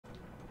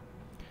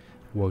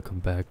Welcome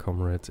back,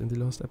 comrades. In the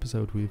last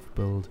episode we've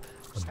built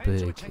a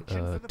big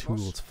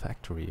tools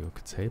factory, you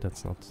could say.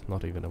 That's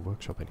not even a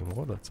workshop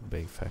anymore, that's a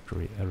big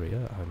factory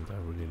area, and I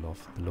really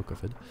love the look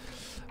of it.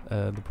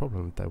 The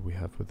problem that we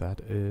have with that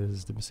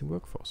is the missing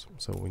workforce.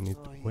 So we need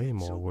way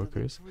more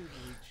workers,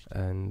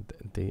 and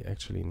they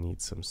actually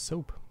need some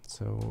soap.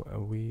 So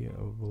we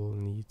will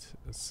need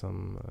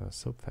some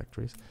soap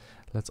factories.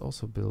 Let's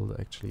also build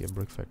actually a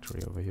brick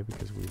factory over here,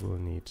 because we will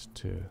need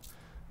to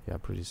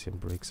produce some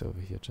bricks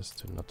over here, just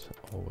to not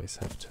always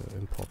have to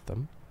import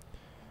them.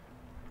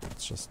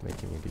 It's just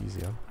making it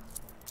easier.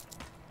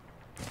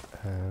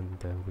 And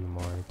then we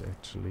might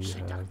actually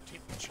have...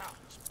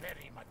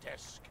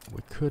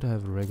 We could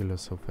have a regular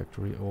soap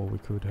factory, or we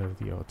could have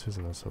the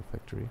artisanal soap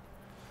factory.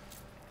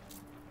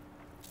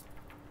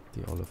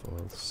 The olive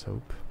oil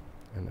soap.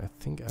 And I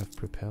think I've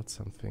prepared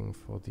something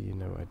for the...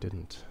 No, I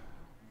didn't.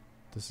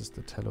 This is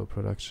the tallow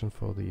production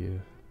for the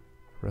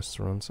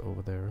restaurants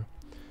over there.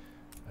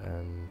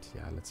 And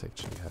yeah, let's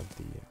actually have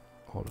the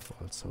olive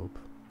oil soap.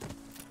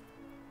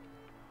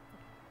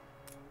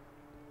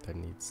 That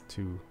needs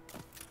two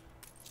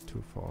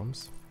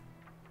farms.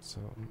 So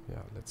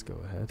yeah, let's go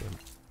ahead and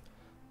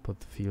put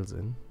the fields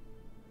in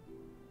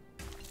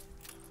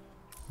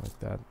like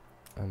that,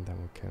 and then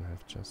we can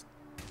have just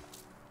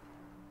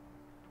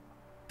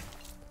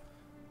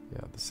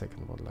the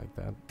second one like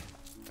that.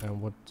 And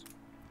what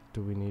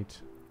do we need?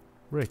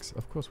 Bricks.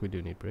 Of course we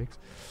do need bricks.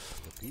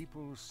 The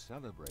people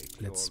celebrate.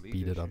 Let's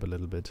speed it up a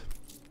little bit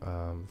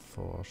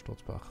for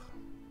Sturzbach,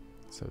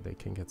 so they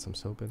can get some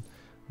soap in.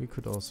 We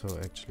could also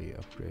actually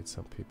upgrade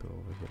some people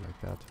over here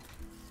like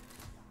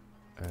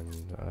that.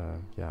 And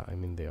yeah, I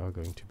mean, they are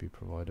going to be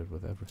provided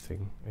with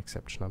everything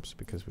except schnapps,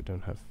 because we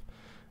don't have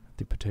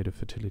the potato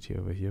fertility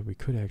over here. We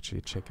could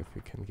actually check if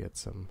we can get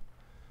some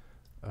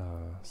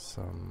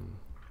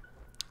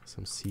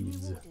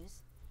seeds.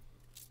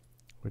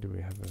 Where do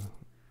we have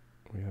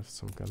we have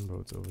some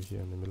gunboats over here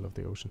in the middle of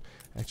the ocean.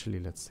 Actually,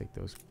 let's take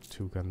those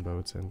 2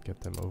 gunboats and get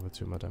them over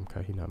to Madame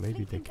Kahina.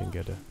 Maybe they can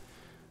get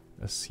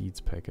a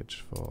seeds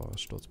package for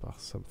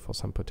Sturzbach, for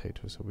some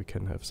potatoes, so we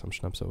can have some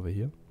schnapps over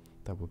here.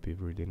 That would be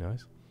really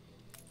nice.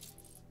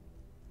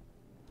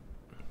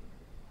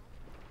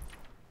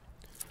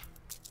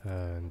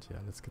 And yeah,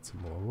 let's get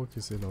some more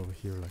workers in over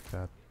here like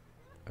that,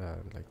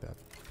 and like that.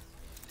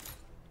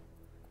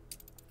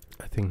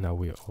 I think now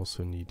we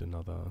also need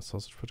another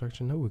sausage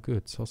production. No, we're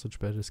good. Sausage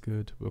bed is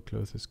good. Work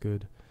cloth is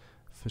good.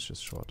 Fish is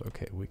short.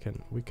 Okay, we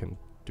can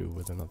do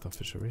with another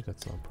fishery.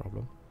 That's no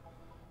problem.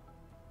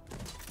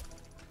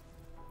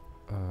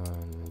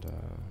 And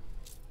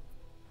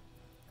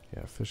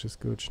yeah, fish is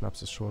good.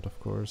 Schnapps is short, of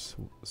course.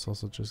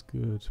 Sausage is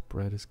good.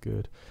 Bread is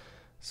good.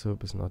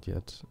 Soap is not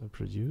yet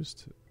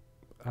produced.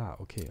 Ah,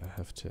 okay. I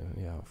have to.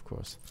 Yeah, of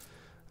course.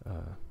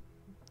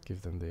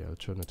 Give them the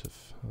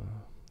alternative,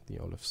 the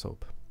olive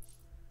soap.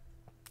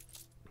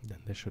 Then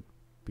they should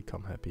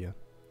become happier.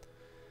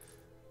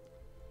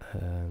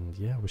 And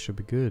yeah, we should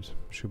be good.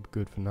 We should be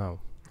good for now.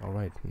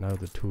 Alright, now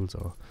the tools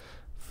are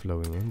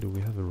flowing in. Do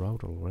we have a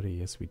route already?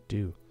 Yes, we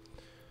do.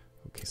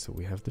 Okay, so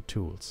we have the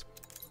tools.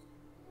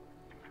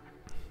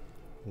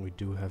 We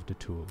do have the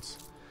tools.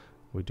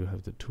 We do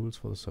have the tools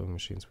for the sewing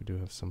machines. We do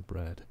have some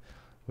bread.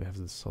 We have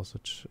the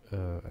sausage,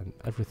 and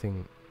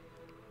everything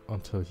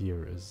until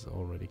here is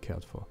already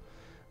cared for.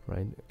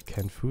 Right?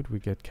 Canned food, we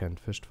get canned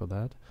fish for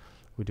that.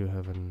 We do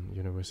have an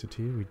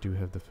university, we do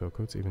have the fur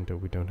coats, even though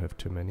we don't have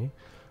too many.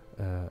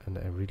 And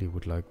I really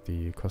would like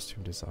the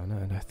costume designer,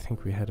 and I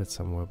think we had it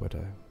somewhere, but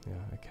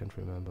I can't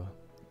remember.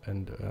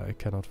 And I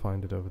cannot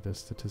find it over the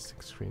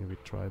statistics screen. We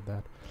tried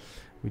that.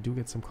 We do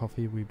get some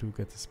coffee, we do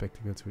get the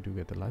spectacles, we do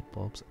get the light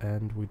bulbs,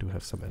 and we do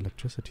have some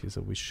electricity,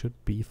 so we should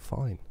be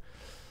fine.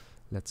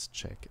 Let's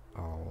check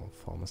our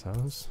farmer's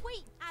house.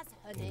 Sweet as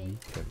honey.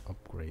 We can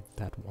upgrade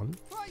that one.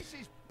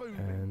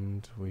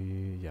 And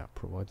we,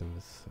 provide them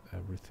with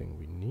everything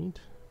we need.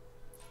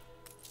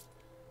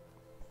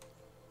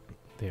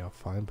 They are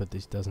fine, but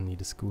this doesn't need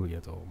a school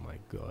yet. Oh my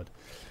god.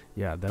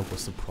 Yeah, that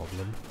was the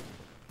problem.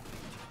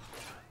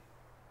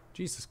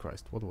 Jesus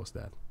Christ, what was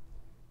that?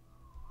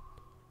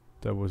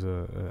 That was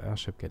a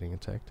airship getting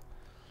attacked.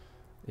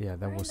 Yeah,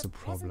 that was the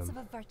problem. Of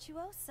a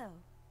virtuoso.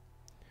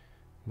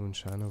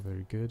 Moonshiner,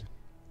 very good.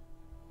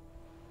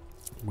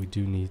 We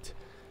do need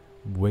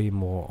way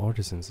more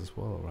artisans as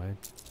well,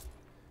 right?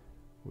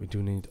 We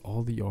do need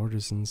all the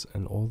artisans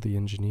and all the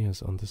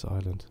engineers on this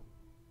island.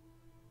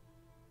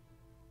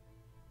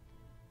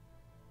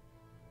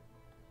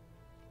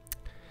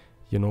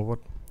 You know what?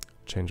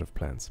 Change of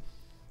plans.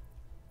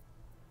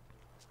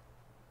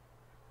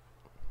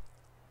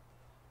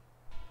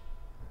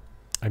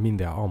 I mean,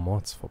 there are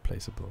mods for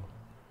placeable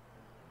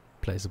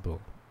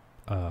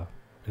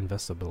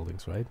investor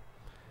buildings, right?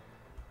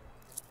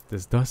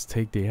 This does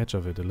take the edge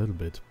of it a little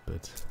bit,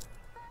 but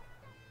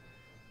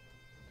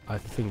I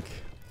think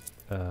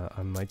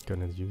I might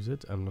gonna use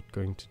it. I'm not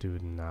going to do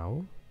it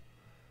now,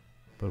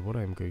 but what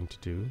I'm going to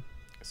do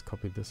is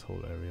copy this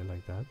whole area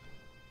like that,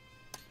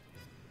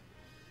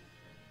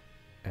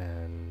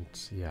 and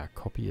yeah,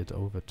 copy it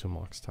over to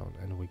Markstown,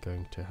 and we're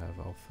going to have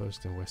our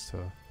first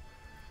investor,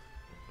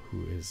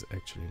 who is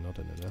actually not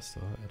an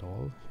investor at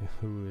all,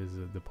 who is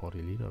the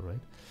party leader, right?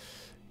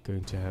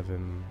 Going to have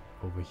him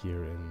over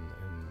here in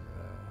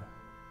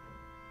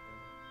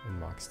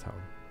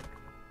Markstown,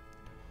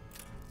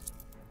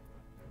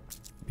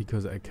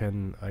 because I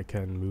can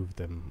move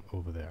them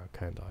over there,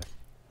 can't I?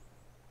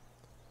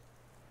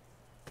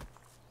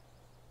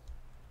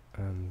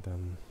 And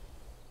then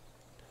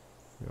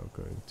we are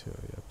going to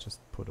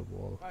just put a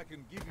wall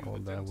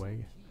on that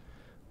way,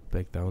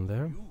 back down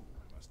there.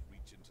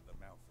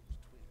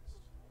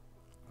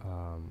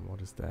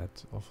 What is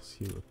that? Offers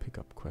you a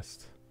pickup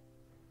quest.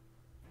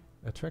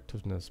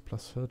 Attractiveness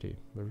plus 30.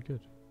 Very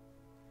good.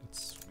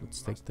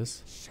 Let's take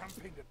this.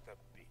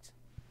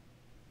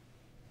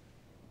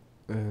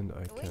 And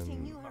I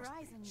can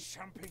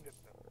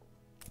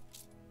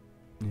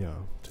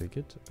take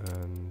it,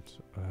 and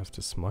I have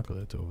to smuggle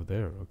it over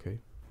there. Okay,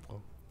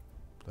 well,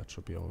 that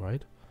should be all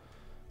right.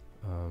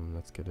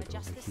 Let's get it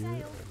over here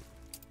and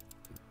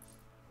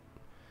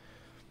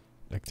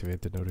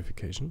activate the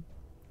notification,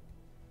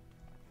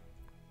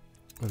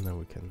 and then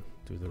we can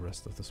do the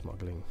rest of the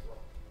smuggling.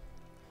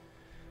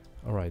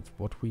 Alright,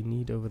 what we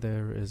need over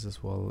there is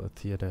as well a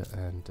theater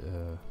and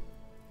a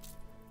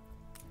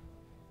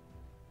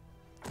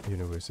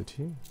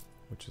university,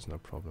 which is no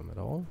problem at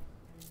all.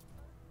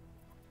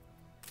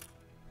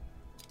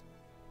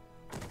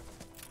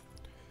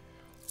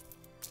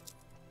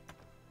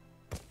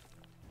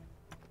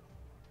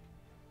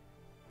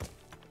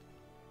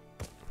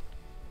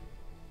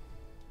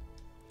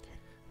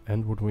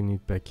 And what we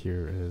need back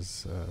here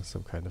is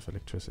some kind of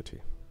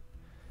electricity.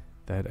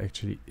 That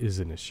actually is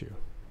an issue.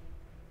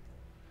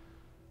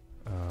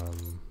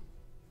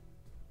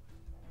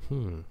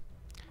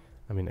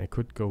 I mean, I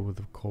could go with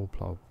the coal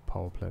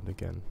power plant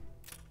again.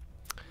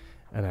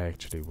 And I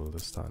actually will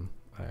this time.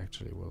 I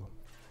actually will.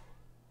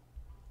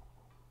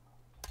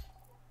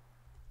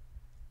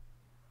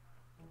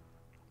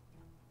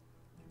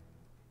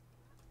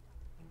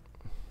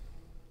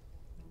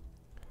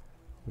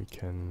 We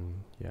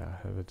can,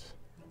 have it.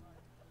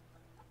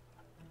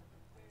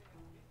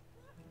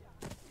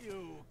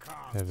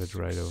 Have it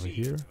right over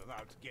here.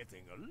 Without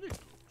getting a little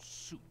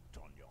soot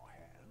on your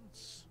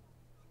hands.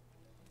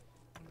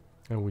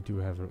 And we do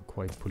have a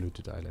quite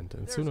polluted island,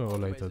 and sooner or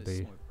later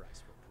they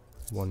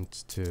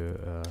want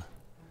to,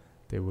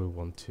 they will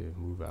want to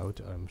move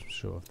out. I'm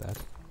sure of that.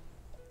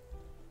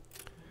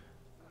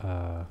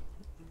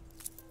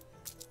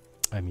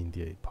 I mean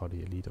the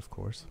party elite, of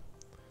course.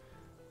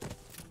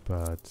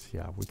 But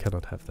yeah, we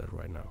cannot have that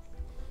right now.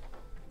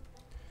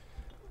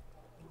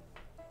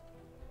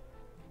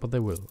 But they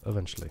will,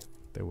 eventually.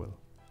 They will.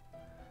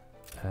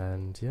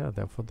 And yeah,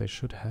 therefore they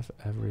should have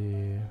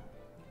every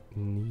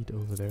need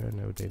over there.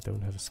 No, they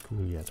don't have a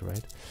school yet,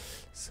 right?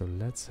 So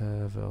let's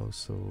have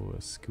also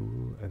a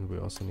school, and we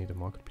also need a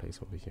marketplace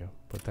over here.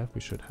 But that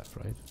we should have,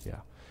 right?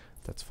 Yeah,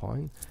 that's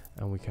fine.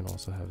 And we can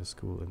also have a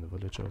school in the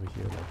village over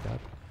here, like that.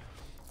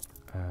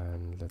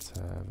 And let's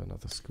have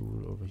another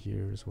school over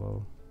here as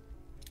well.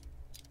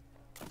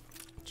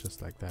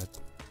 Just like that.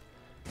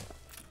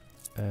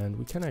 And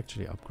we can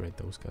actually upgrade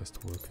those guys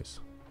to workers.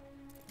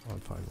 I'm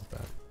fine with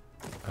that.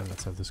 And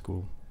let's have the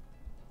school.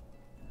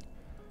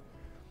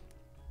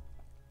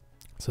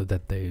 So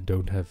that they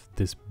don't have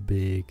this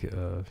big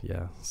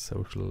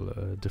social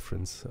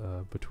difference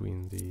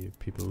between the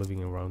people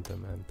living around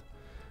them and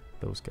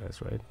those guys,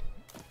 right?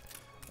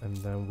 And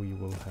then we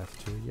will have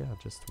to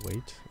just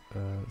wait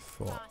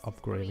for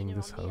upgrading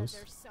this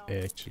house.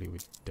 Actually, we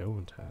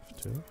don't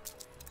have to,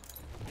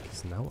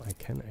 because now I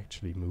can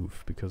actually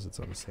move because it's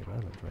on the same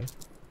island, right?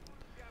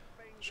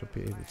 Should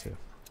be able to.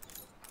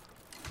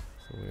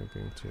 So we are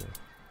going to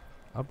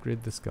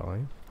upgrade this guy,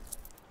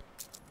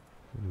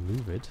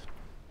 move it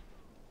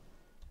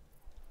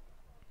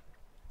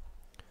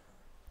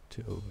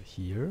to over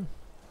here,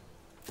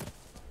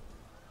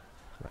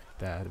 like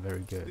that.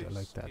 Very good. I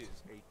like that.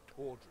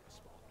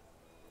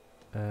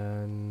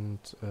 And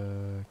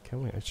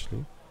can we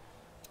actually,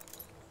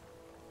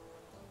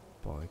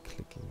 by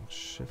clicking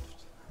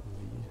Shift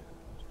V,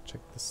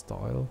 check the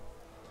style?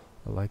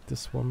 I like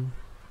this one.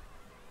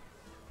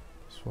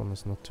 This one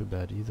is not too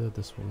bad either.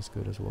 This one is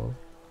good as well.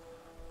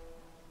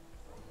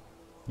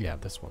 Yeah,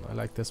 this one. I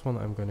like this one.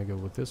 I'm gonna go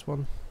with this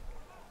one.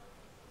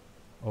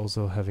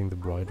 Also having the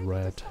bright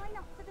red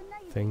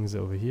things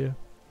over here.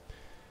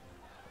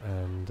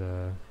 And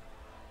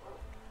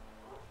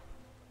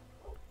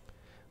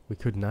we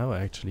could now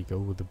actually go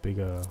with the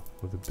bigger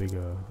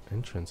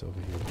entrance over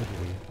here,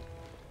 couldn't we?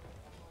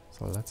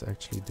 So let's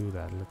actually do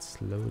that. Let's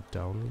slow it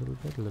down a little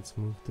bit. Let's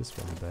move this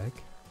one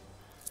back.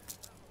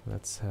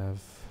 Let's have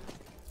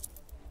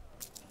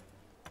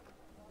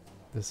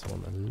this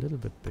one a little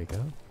bit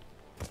bigger,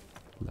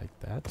 like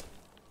that.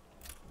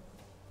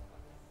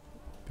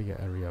 Bigger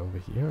area over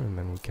here, and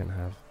then we can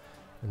have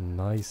a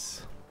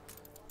nice,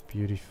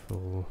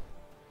 beautiful,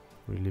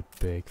 really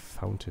big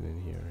fountain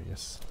in here.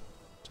 Yes,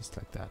 just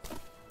like that.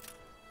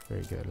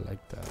 Very good, I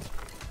like that.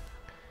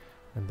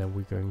 And then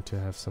we're going to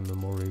have some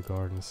memorial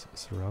gardens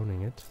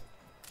surrounding it.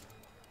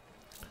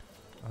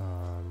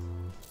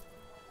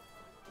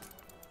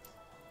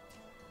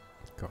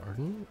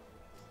 Garden.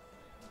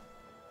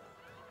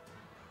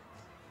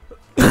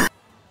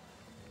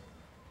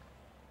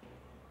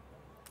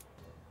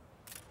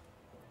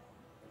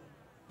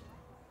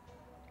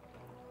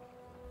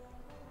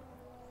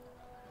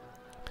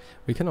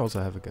 We can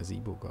also have a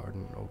gazebo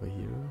garden over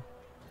here.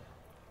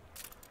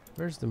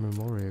 Where's the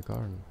memorial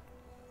garden?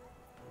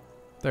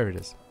 There it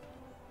is.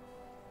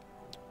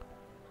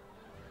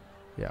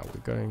 Yeah,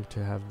 we're going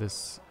to have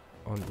this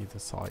on either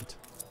side.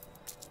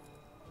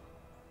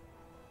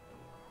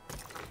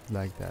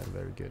 Like that,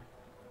 very good.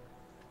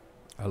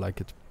 I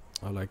like it.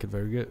 I like it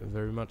very good,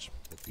 very much.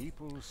 The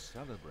people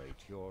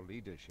celebrate your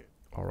leadership.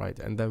 Alright,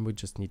 and then we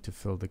just need to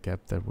fill the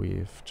gap that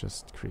we've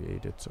just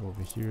created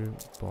over here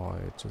by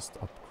just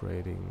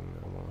upgrading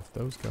one of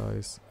those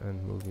guys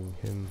and moving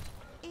him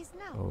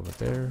over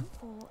there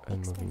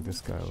and moving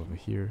this guy over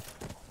here,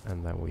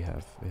 and then we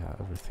have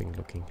everything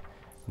looking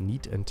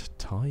neat and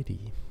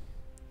tidy.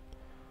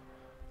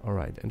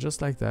 Alright, and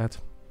just like that,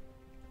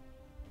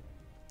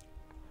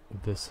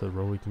 this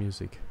heroic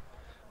music,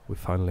 we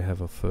finally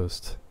have our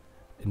first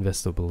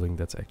investor building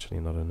that's actually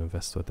not an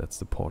investor, that's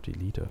the party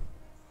leader.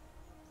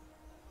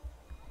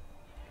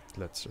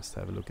 Let's just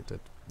have a look at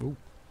it. Ooh,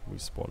 we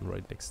spawn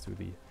right next to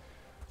the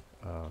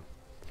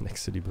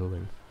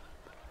building.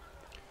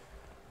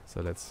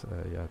 So let's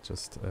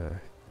just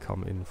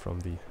come in from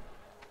the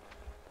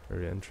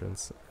very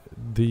entrance.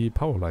 The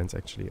power lines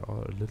actually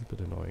are a little bit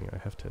annoying, I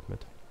have to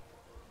admit.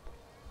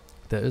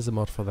 There is a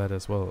mod for that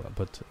as well,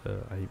 but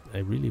I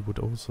really would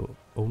also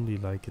only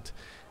like it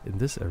in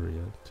this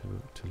area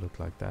to look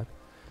like that.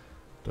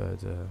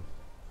 But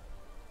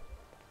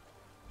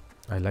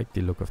I like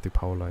the look of the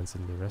power lines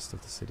in the rest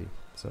of the city.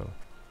 So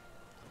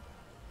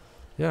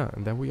yeah,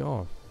 and there we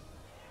are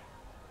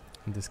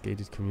in this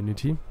gated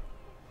community.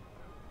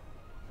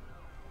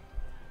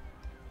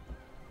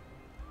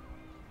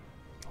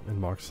 In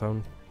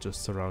Markstown,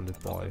 just surrounded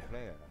by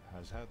Player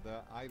has had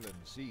their island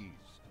seized.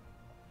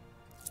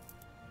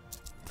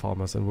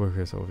 farmers and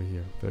workers over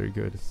here. Very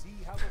good.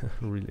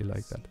 Really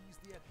like that.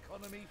 The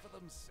economy for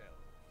themselves.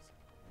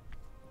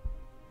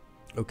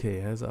 Okay,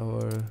 has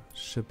our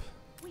ship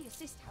We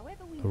assist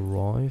however we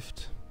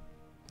arrived?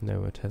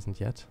 No, it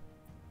hasn't yet.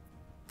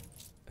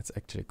 It's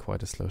actually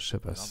quite a slow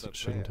ship. I Another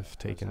shouldn't player have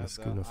taken a has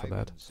had schooner their for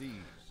that. island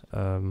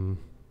seized.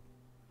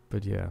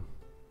 But yeah.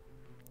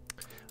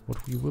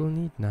 What we will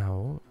need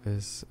now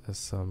is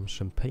some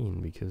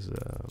champagne, because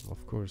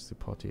of course the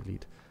party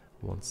elite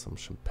wants some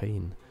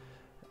champagne.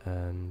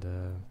 And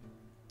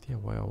yeah,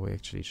 why are we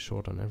actually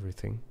short on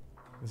everything?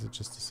 Is it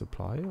just a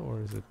supply,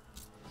 or is it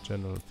a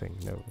general thing?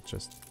 No, it's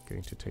just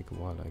going to take a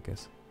while, I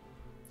guess.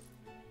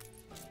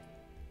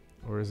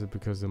 Or is it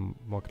because the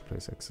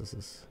marketplace access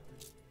is...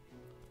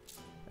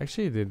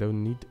 Actually, they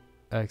don't need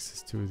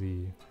access to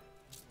the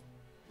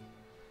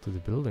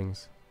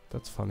buildings.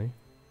 That's funny.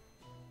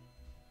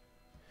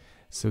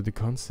 So the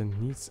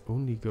constant needs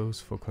only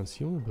goes for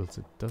consumables,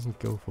 it doesn't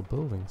go for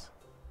buildings.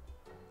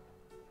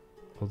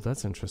 Well,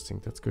 that's interesting,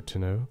 that's good to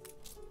know.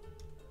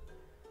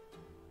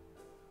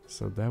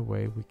 So that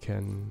way we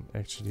can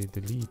actually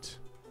delete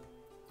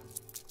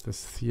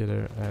this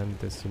theater and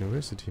this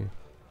university.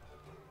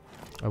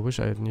 I wish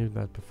I had knew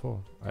that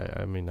before.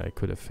 I mean, I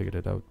could have figured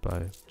it out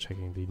by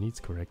checking the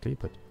needs correctly,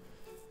 but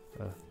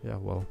yeah,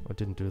 well, I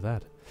didn't do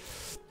that.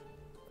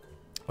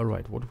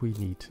 Alright, what we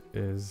need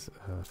is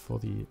for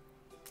the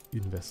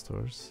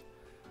investors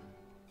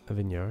a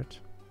vineyard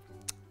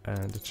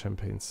and a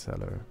champagne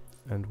cellar.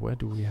 And where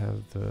do we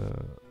have the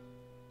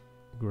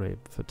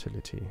grape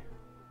fertility?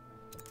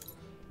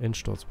 In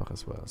Sturzbach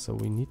as well. So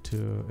we need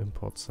to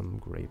import some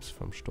grapes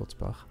from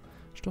Sturzbach.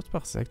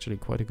 Sturzbach is actually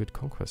quite a good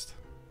conquest.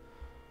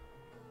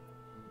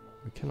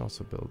 We can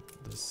also build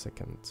the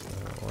second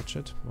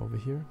orchard over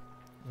here,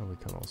 and we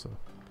can also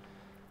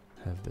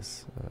have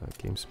this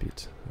game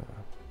speed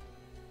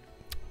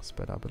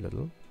sped up a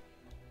little.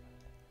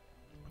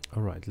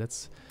 Alright,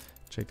 let's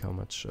check how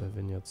much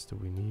vineyards do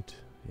we need.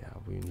 Yeah,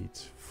 we need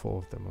 4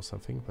 of them or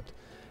something, but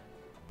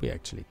we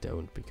actually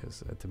don't,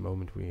 because at the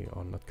moment we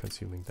are not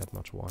consuming that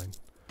much wine.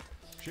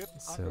 Ship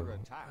So under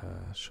attack.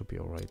 should be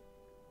alright.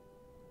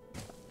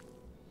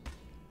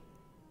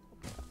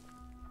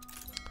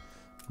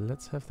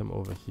 Let's have them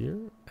over here,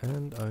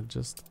 and I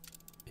just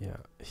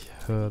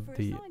heard for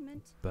the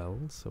assignment. bell,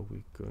 so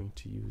we're going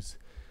to use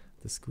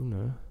the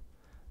schooner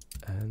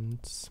and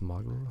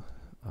smuggle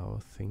our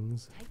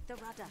things Take the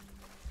rudder.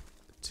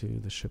 to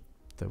the ship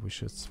that we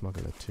should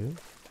smuggle it to.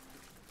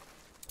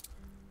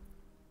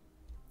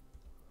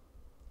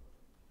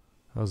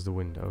 How's the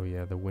wind? Oh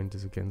yeah, the wind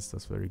is against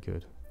us, very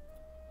good.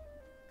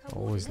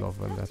 Always love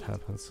when that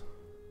happens.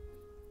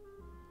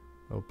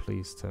 Oh,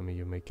 please tell me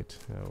you make it.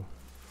 No.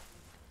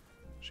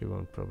 She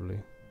won't, probably.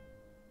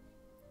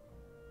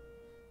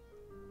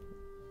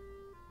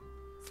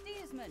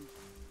 Steersman.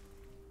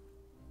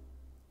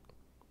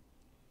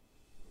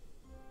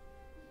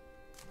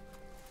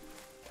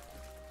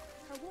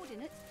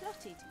 Coordinates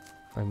plotted.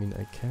 I mean,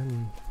 I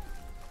can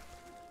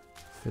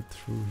fit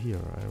through here.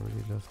 I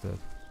really love that.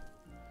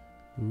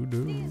 Ooh,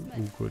 no.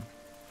 Ooh, good.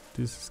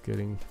 This is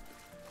getting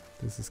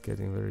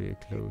very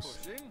close,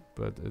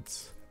 but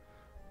it's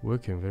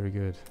working very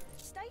good.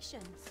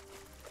 Stations.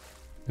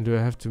 And do I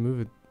have to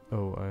move it?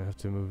 Oh, I have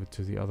to move it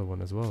to the other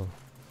one as well.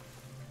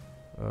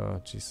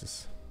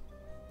 Jesus.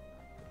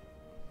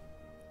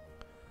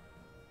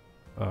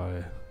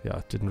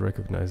 Yeah, didn't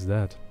recognize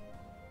that.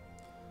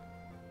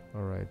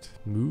 Alright,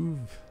 move,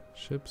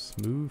 ships,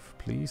 move,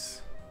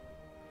 please.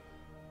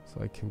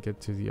 So I can get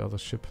to the other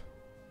ship.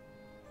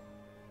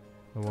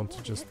 I want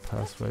to just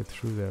pass right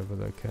through there,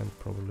 but I can't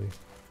probably.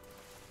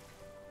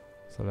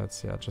 So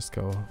let's, yeah, just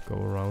go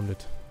around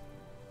it.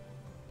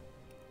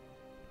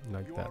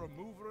 Like that.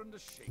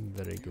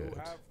 Very good.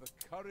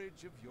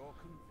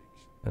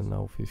 And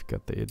now we've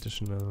got the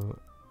additional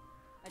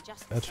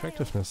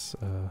attractiveness,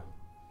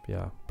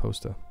 yeah,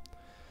 poster.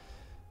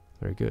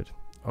 Very good.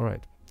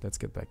 Alright, let's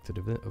get back to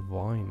the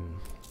vine,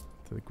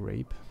 to the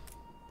grape.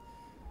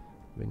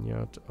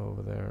 Vineyard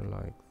over there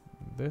like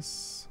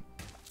this.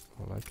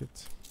 I like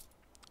it.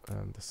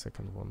 And the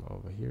second one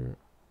over here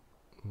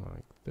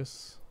like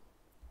this.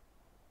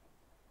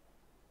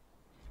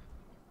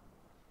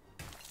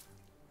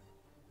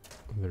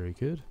 Very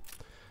good.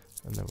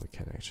 And then we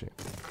can actually,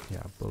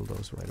 yeah, build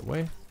those right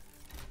away.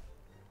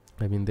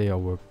 I mean, they are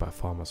worked by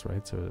farmers,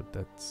 right? So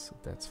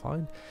that's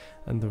fine.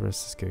 And the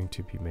rest is going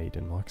to be made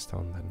in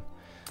Marxtown then.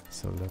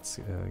 So let's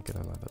get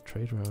another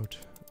trade route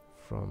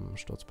from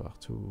Sturzbach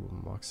to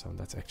Marxtown.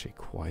 That's actually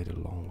quite a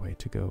long way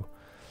to go.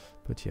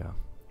 But yeah,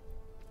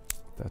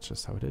 that's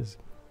just how it is.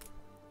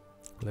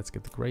 Let's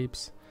get the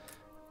grapes.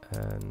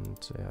 And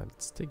yeah,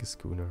 let's take a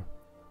schooner.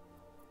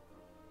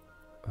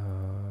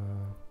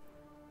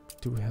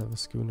 Do we have a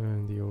schooner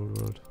in the old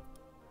world?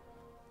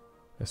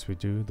 Yes, we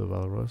do. The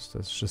Walrus.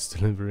 That's just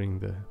delivering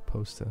the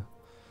poster.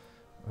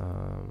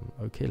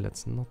 Okay,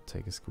 let's not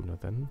take a schooner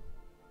then.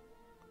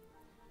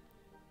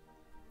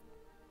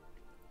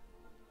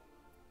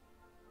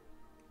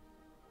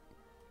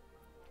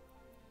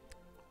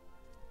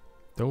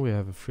 Don't we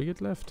have a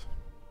frigate left?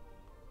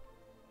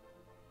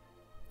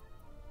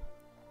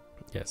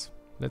 Yes,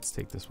 let's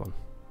take this one.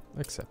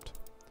 Accept.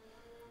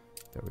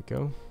 There we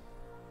go.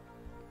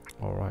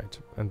 Alright,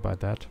 and by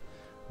that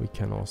we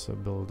can also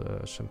build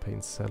a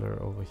champagne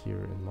cellar over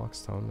here in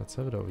Marxtown. Let's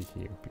have it over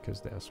here,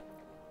 because there's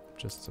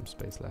just some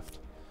space left.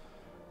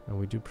 And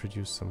we do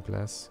produce some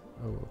glass.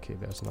 Oh, okay,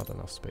 there's not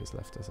enough space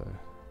left as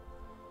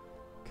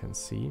I can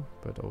see,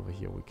 but over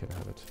here we can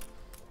have it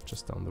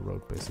just down the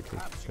road, basically.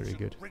 Very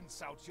good.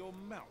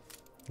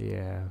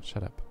 Yeah,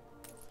 shut up.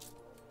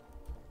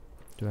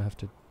 Do I have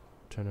to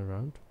turn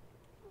around?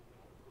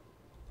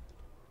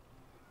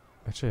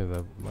 Actually,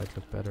 that might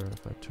look better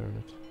if I turn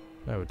it.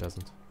 No, it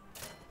doesn't.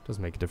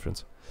 Doesn't make a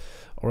difference.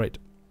 Alright.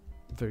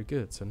 Very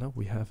good. So now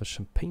we have a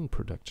champagne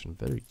production.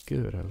 Very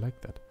good. I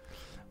like that.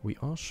 We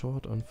are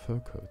short on fur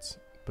coats,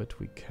 but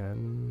we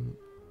can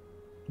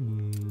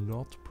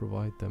not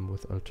provide them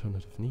with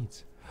alternative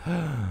needs.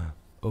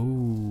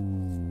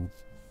 Oh,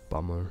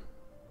 bummer.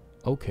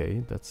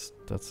 Okay, that's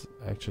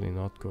actually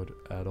not good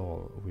at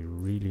all. We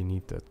really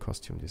need that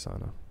costume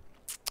designer.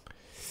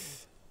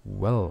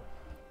 Well,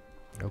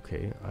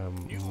 okay, I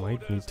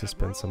might need to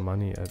spend some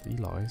money at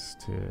Eli's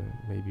to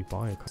maybe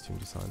buy a costume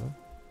designer.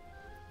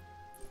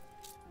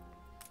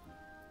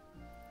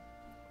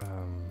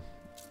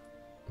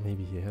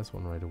 Maybe he has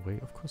one right away.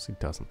 Of course he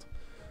doesn't.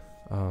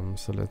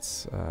 So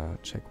let's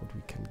check what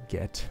we can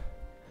get.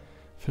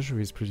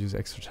 Fisheries produce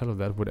extra tallow.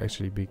 That would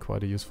actually be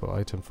quite a useful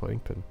item for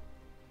Inkpin.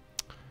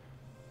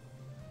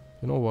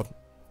 You know what?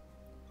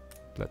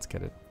 Let's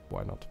get it.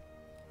 Why not?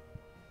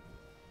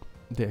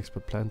 The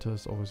expert planter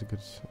is always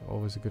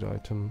a good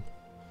item.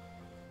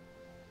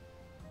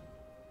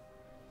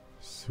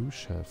 Sous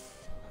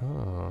chef.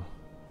 Ah.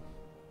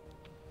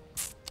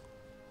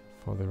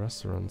 For the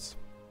restaurants.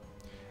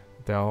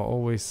 There are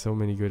always so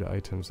many good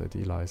items at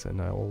Eli's,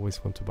 and I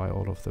always want to buy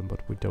all of them,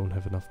 but we don't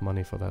have enough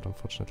money for that,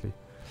 unfortunately.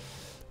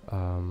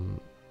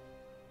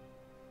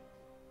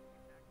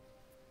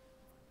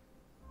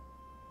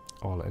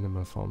 All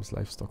animal farms,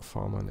 livestock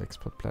farmer, and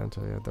expert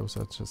planter. Yeah, those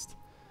are just.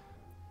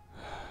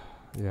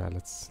 Yeah,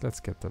 let's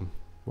get them.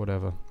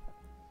 Whatever.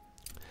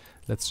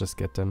 Let's just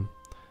get them,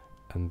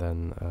 and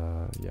then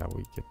yeah,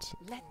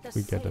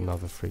 we get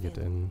another frigate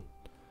in,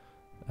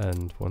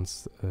 and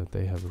once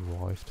they have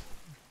arrived,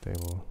 they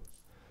will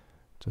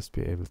just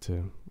be able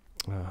to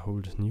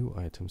hold new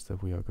items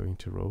that we are going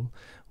to roll.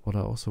 What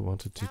I also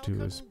wanted to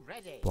do is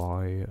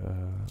buy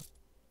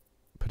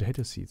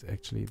potato seeds.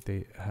 Actually,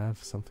 they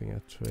have something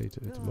at trade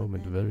at the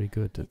moment. Very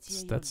good.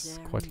 That's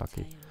quite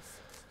lucky.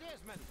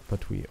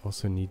 But we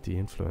also need the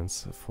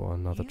influence for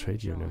another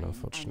trade union,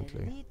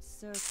 unfortunately.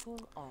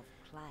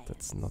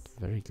 That's not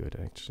very good,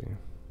 actually.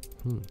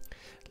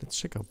 Let's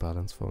check our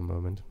balance for a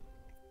moment.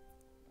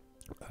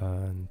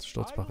 And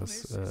Sturzbach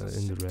is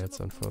in the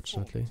reds,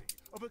 unfortunately.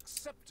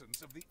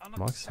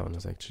 Marxtown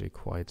is actually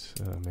quite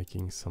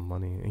making some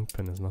money.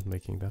 Inkpen is not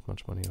making that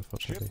much money,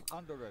 unfortunately.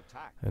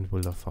 And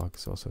Wilderfark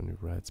is also in the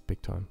reds,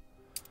 big time.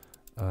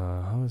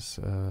 How is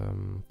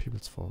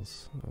People's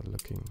Falls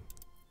looking?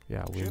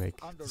 Yeah, we make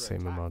the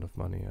same amount of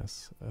money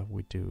as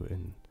we do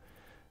in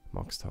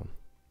Moxtown,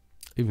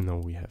 even though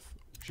we have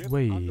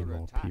way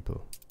more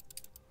people.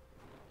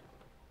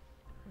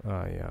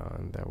 Yeah,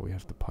 and there we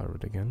have the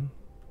pirate again.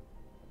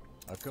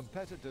 A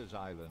competitor's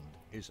island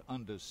is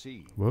under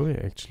siege. Were we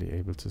actually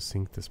able to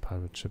sink this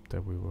pirate ship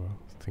that we were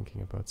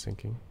thinking about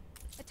sinking?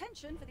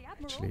 Attention for the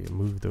admiral. Actually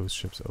move those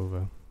ships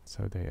over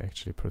so they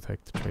actually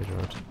protect the trade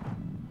route.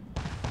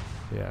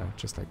 Yeah,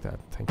 just like that.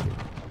 Thank you.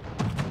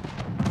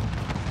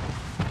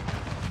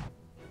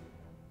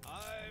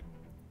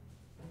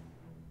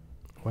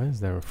 Why is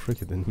there a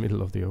frigate in the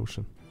middle of the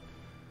ocean?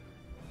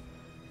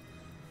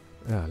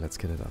 Yeah, let's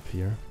get it up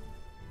here.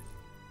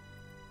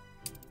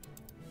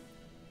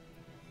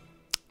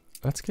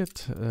 Let's get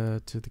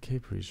to the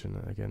Cape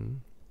region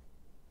again.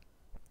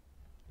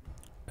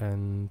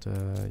 And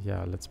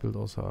yeah, let's build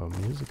also our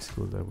music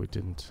school that we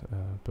didn't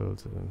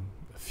build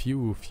a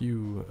few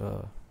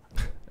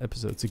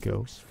episodes ago.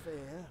 Looks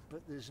fair,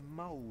 but there's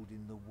mold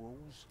in the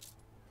walls.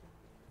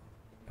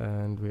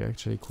 And we're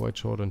actually quite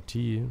short on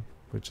tea,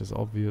 which is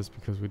obvious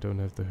because we don't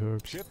have the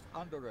herbs. Ship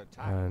under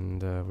attack.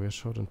 And we're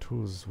short on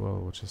tools as well,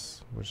 which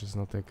is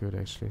not that good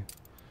actually.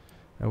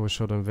 And we're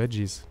short on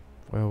veggies.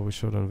 Why are we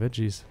short on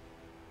veggies?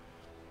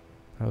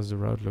 How's the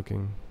route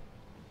looking?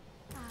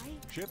 Aye.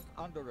 Ship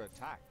under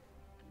attack.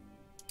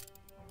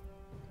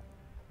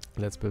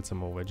 Let's build some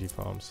more veggie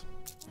farms.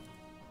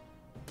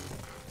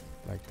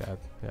 Like that.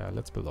 Yeah,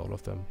 let's build all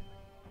of them.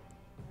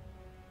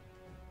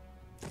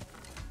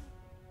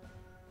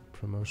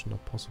 Promotion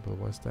not possible.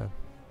 Why is that?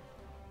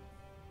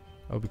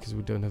 Oh, because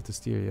we don't have the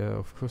steel. Yeah,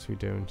 of course we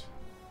don't.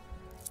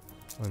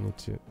 I need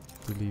to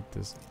delete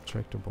this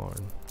tractor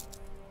barn.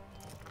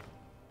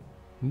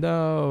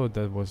 No,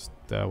 that was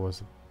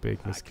a big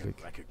I misclick.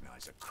 can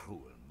recognize a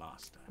cruel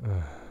master.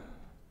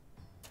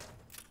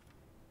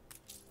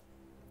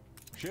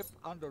 Ship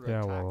under Yeah,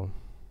 attack. well.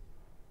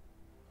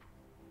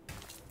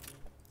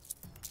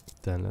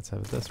 Then let's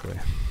have it this way.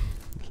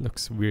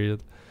 Looks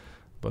weird,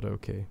 but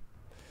okay.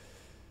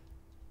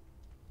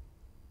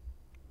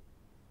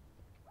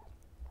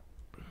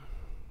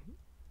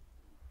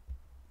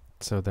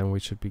 So then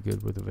we should be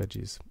good with the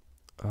veggies.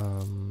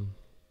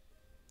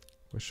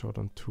 We're short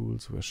on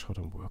tools, we're short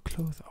on work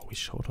clothes. Are we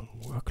short on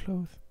work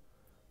clothes?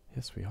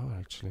 Yes, we are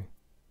actually.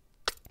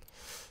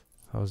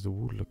 How's the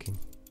wool looking?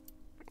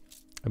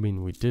 I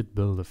mean, we did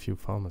build a few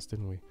farmers,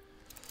 didn't we?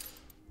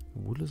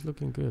 Wool is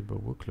looking good,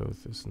 but wool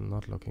clothes is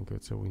not looking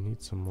good, so we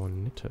need some more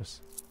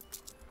knitters.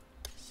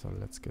 So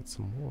let's get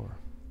some more.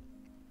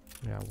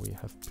 Yeah, we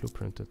have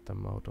blueprinted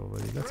them out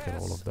already. Let's get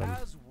all of them.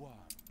 Dress as one,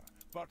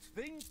 but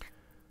think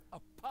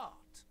apart.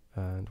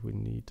 And we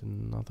need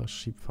another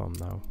sheep farm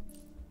now.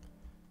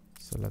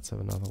 So let's have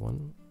another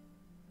one.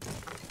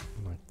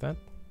 Like that.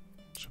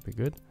 Should be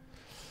good.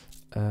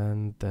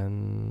 And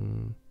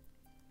then...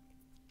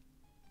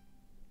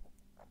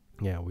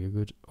 yeah, we're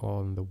good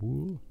on the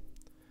wool.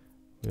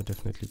 We're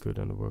definitely good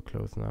on the work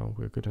clothes now.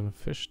 We're good on the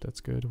fish,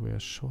 that's good. We are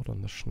short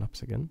on the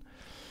schnapps again.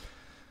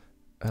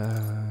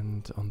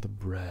 And on the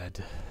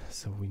bread.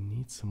 So we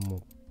need some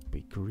more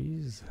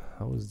bakeries.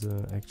 How is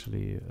the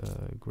actually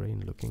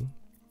grain looking?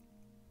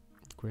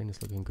 Grain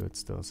is looking good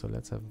still. So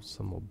let's have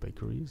some more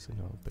bakeries in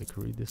our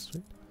bakery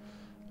district.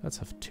 Let's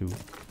have two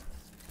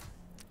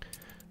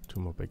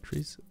more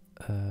bakeries.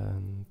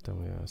 And then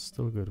we are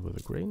still good with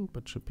the grain,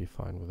 but should be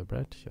fine with the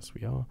bread. Yes,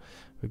 we are.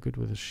 We're good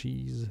with the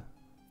cheese.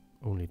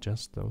 Only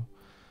just though.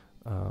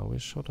 We're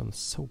short on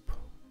soap.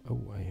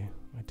 Oh, I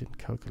didn't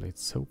calculate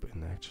soap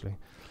in actually.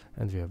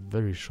 And we are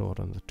very short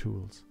on the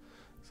tools.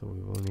 So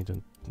we will need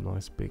a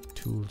nice big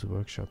tools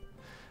workshop.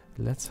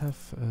 Let's have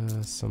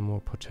some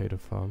more potato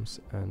farms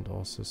and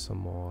also some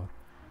more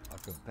A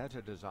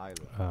competitor's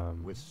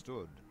island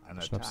withstood an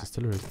schnapps attack.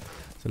 distilleries.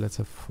 So let's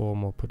have 4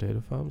 more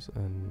potato farms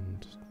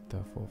and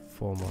therefore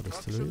 4 more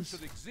distilleries.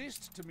 Should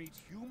exist to meet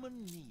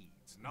human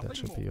needs. That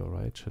should be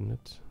alright, shouldn't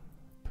it?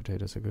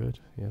 Potatoes are good,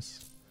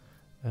 yes.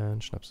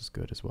 And schnapps is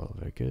good as well,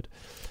 very good.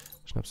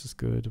 Schnapps is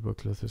good,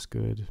 workcloth is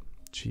good.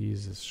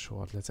 Cheese is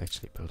short. Let's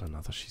actually build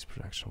another cheese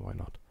production, why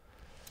not?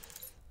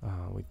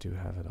 We do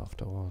have it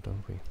after all,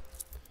 don't we?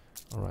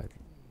 Alright,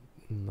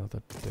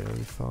 another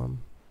dairy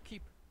farm.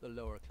 Keep the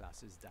lower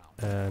classes down.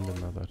 And All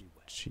another will be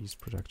well. cheese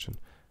production.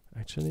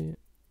 Actually,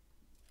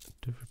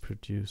 do we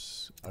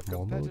produce A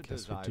more milk?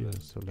 Yes, competitor's we do.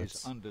 island So is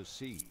let's under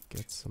siege.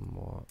 get some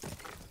more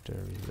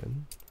dairy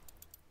in.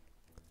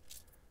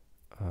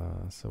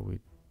 So we...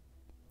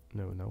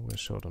 No, we're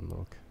short on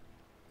milk.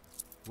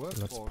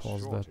 Workforce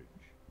pause that. shortage.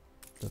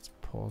 Let's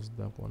pause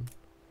that one.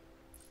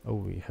 Oh,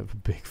 we have a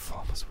big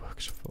farmer's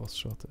workforce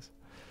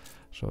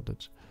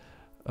shortage.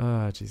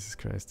 Jesus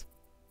Christ.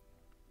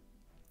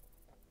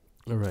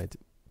 Alright.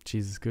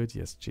 Cheese is good?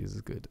 Yes, cheese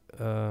is good.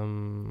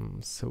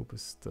 Soap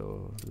is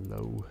still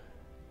low.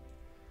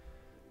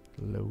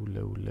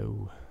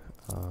 Low.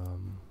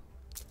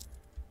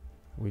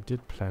 We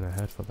did plan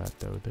ahead for that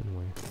though, didn't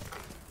we?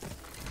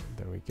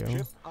 There we go.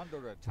 Ship under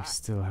We attack.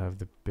 still have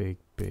the big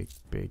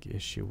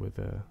issue with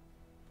the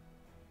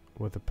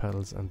with the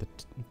pedals and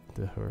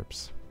the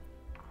herbs.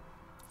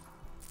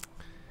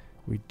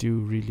 We do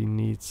really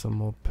need some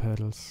more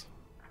pedals.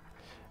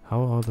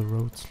 How are the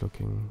roads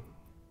looking?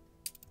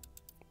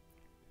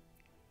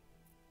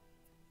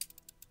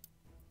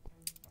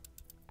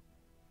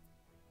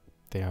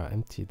 They are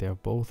empty. They are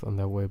both on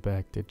their way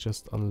back. They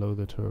just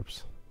unloaded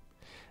herbs.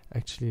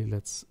 Actually,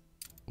 let's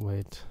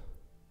wait.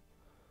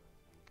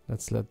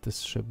 Let's let this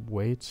ship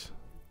wait.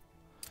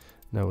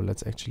 No,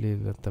 let's actually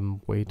let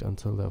them wait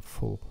until they're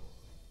full.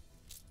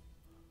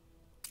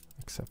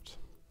 Accept.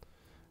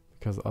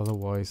 Because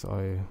otherwise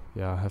I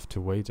have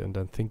to wait and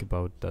then think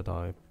about that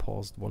I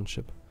paused one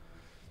ship.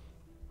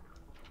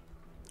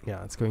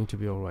 Yeah, it's going to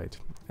be alright.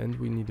 And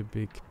we need a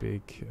big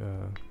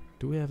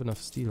do we have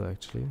enough steel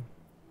actually?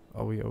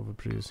 Are we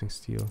overproducing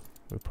steel?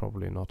 We're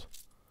probably not.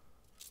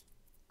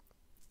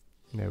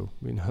 No,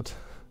 we're not.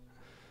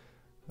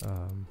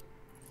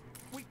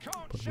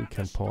 But we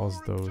can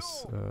pause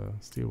those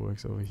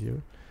steelworks over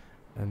here,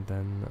 and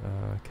then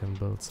can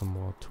build some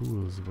more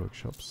tools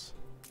workshops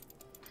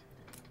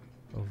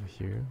over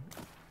here,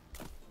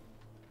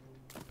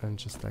 and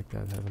just like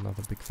that have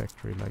another big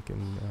factory like in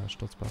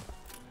Stutzbach.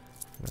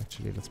 And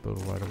actually, let's build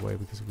it right away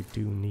because we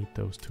do need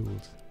those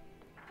tools.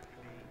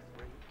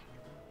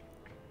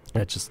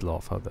 I just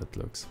love how that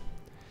looks.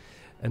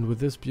 And with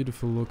this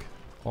beautiful look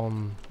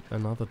on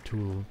another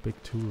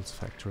big tools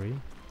factory,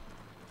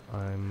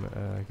 I'm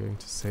going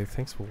to say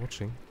thanks for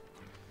watching,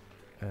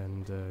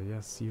 and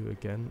yeah, see you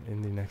again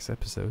in the next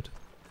episode,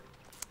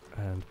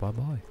 and bye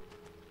bye.